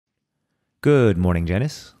Good morning,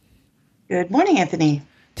 Janice. Good morning, Anthony.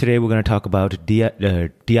 Today we're going to talk about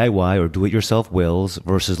DIY or do-it-yourself wills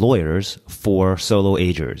versus lawyers for solo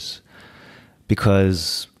agers.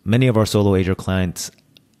 Because many of our solo ager clients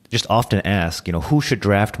just often ask, who should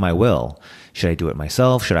draft my will? Should I do it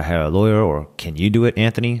myself? Should I hire a lawyer? Or can you do it,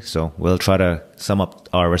 Anthony? So we'll try to sum up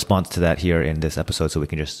our response to that here in this episode so we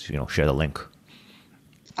can just, share the link.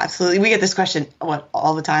 Absolutely. We get this question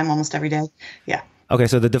all the time, almost every day. Yeah. Okay,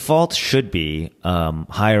 so the default should be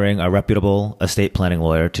hiring a reputable estate planning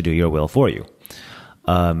lawyer to do your will for you.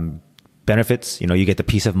 Benefits, you get the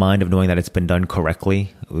peace of mind of knowing that it's been done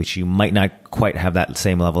correctly, which you might not quite have that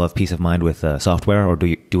same level of peace of mind with software or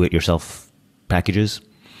do-it-yourself packages.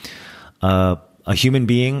 A human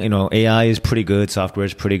being, AI is pretty good, software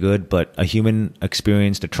is pretty good, but a human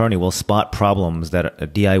experienced attorney will spot problems that a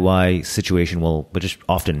DIY situation will just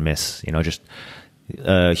often miss,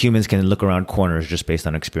 humans can look around corners just based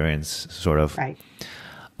on experience, sort of. Right.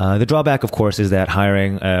 The drawback, of course, is that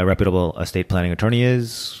hiring a reputable estate planning attorney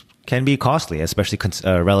can be costly, especially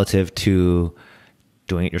relative to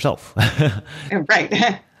doing it yourself.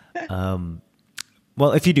 Right.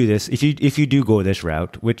 Well, if you do this, if you do go this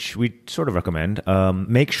route, which we sort of recommend,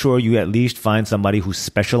 make sure you at least find somebody who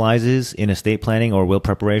specializes in estate planning or will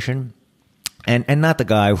preparation, and not the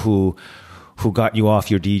guy who got you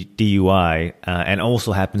off your DUI and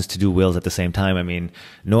also happens to do wills at the same time. I mean,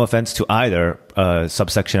 no offense to either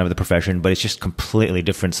subsection of the profession, but it's just completely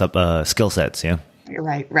different skill sets, yeah? You're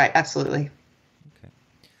right. Right. Absolutely. Okay.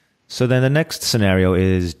 So then the next scenario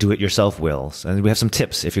is do-it-yourself wills. And we have some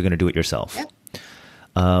tips if you're going to do it yourself.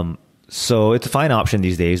 Yep. So it's a fine option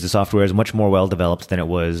these days. The software is much more well-developed than it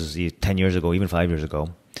was 10 years ago, even 5 years ago.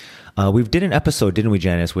 We did an episode, didn't we,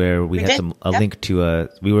 Janice, where we had a link to,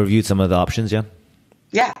 we reviewed some of the options, yeah?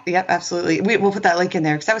 Yeah, yep, absolutely. We'll put that link in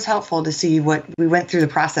there because that was helpful to see what we went through the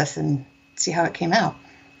process and see how it came out.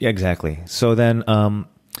 Yeah, exactly. So then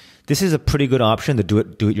this is a pretty good option, the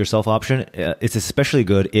do-it-yourself option. It's especially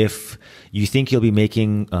good if you think you'll be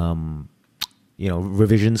making,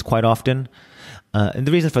 revisions quite often. And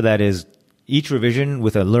the reason for that is each revision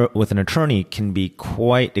with an attorney can be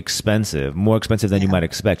quite expensive, more expensive than you might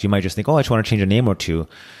expect. You might just think, I just want to change a name or two.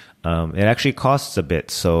 It actually costs a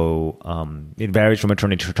bit, so it varies from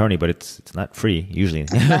attorney to attorney, but it's not free usually.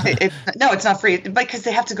 No, it's not free because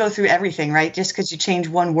they have to go through everything, right? Just because you change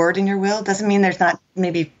one word in your will doesn't mean there's not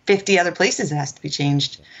maybe 50 other places it has to be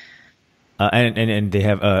changed. And they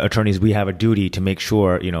have attorneys. We have a duty to make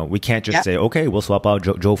sure, we can't just say, okay, we'll swap out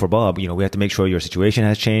Joe for Bob. We have to make sure your situation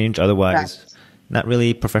has changed. Otherwise, not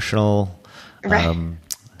really professional. Right.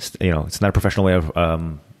 It's not a professional way of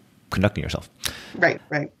conducting yourself. Right.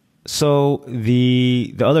 Right. So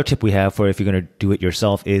the other tip we have for if you're going to do it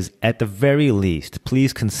yourself is, at the very least,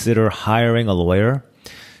 please consider hiring a lawyer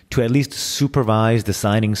to at least supervise the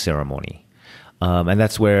signing ceremony. And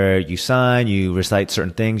that's where you sign, you recite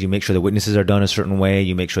certain things, you make sure the witnesses are done a certain way,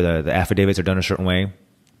 you make sure the affidavits are done a certain way.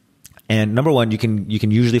 And number one, you can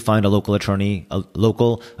usually find a local attorney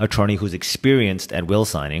who's experienced at will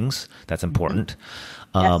signings. That's important.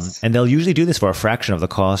 Yes. And they'll usually do this for a fraction of the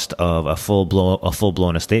cost of a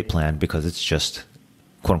full-blown estate plan, because it's just,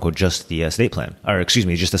 quote unquote, just the estate plan, or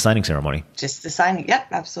just the signing ceremony. Just the signing. Yep,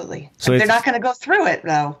 absolutely. So they're not going to go through it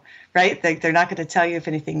though. Right? They're not going to tell you if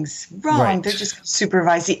anything's wrong. Right. They're just going to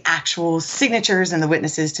supervise the actual signatures and the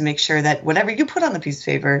witnesses to make sure that whatever you put on the piece of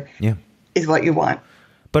paper is what you want.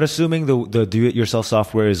 But assuming the do-it-yourself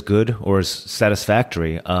software is good or is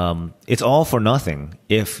satisfactory, it's all for nothing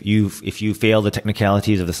if you fail the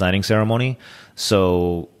technicalities of the signing ceremony.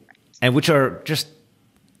 So, and which are just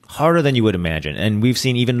harder than you would imagine. And we've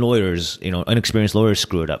seen even lawyers, inexperienced lawyers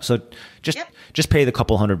screw it up. So just pay the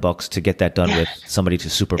couple $100 to get that done with somebody to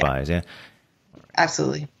supervise. Yeah.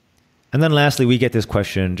 Absolutely. And then lastly, we get this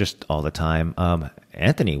question just all the time.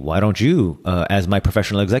 Anthony, why don't you, as my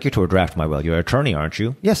professional executor, draft my will? You're an attorney, aren't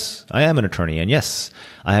you? Yes, I am an attorney. And yes,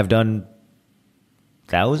 I have done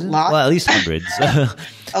thousands, well, at least hundreds.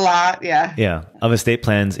 A lot. Yeah. Yeah. Of estate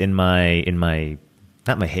plans in my,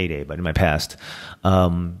 not my heyday, but in my past.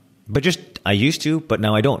 But I used to, but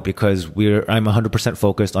now I don't, because I'm 100%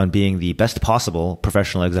 focused on being the best possible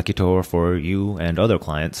professional executor for you and other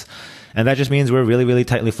clients. And that just means we're really, really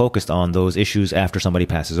tightly focused on those issues after somebody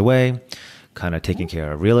passes away, kind of taking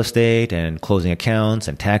care of real estate and closing accounts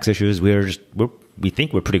and tax issues. We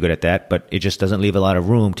think we're pretty good at that, but it just doesn't leave a lot of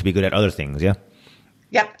room to be good at other things. Yeah.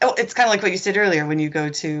 Yep. Oh, it's kind of like what you said earlier when you go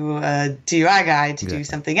to a DUI guy to do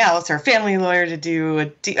something else, or a family lawyer to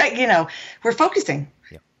do we're focusing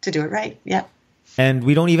to do it right. Yep. And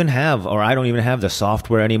we don't even have, or I don't even have the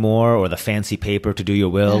software anymore or the fancy paper to do your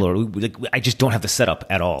will, or like, I just don't have the setup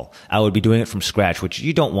at all. I would be doing it from scratch, which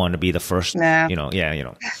you don't want to be the first, But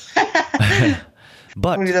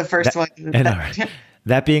We'll be the first one. And all right.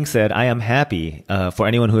 That being said, I am happy for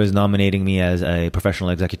anyone who is nominating me as a professional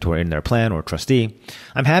executor in their plan or trustee.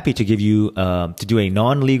 I'm happy to give you to do a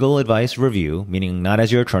non-legal advice review, meaning not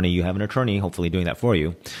as your attorney. You have an attorney, hopefully doing that for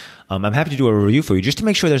you. I'm happy to do a review for you just to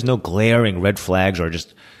make sure there's no glaring red flags or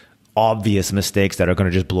just obvious mistakes that are going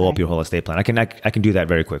to just blow up your whole estate plan. I can do that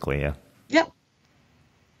very quickly. Yeah. Yep.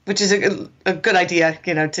 Which is a good idea,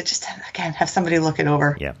 to just again have somebody look it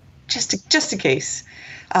over. Yeah. Just in case.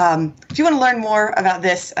 If you want to learn more about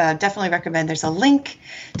this, definitely recommend. There's a link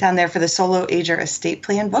down there for the Solo Ager Estate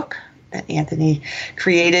Plan book that Anthony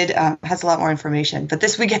created. Has a lot more information. But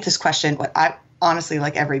we get this question, I honestly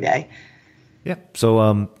like every day. Yeah.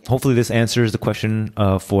 So hopefully this answers the question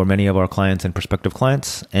for many of our clients and prospective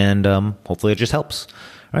clients, and hopefully it just helps.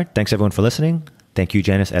 All right. Thanks everyone for listening. Thank you,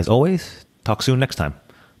 Janice, as always. Talk soon next time.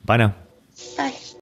 Bye now. Bye.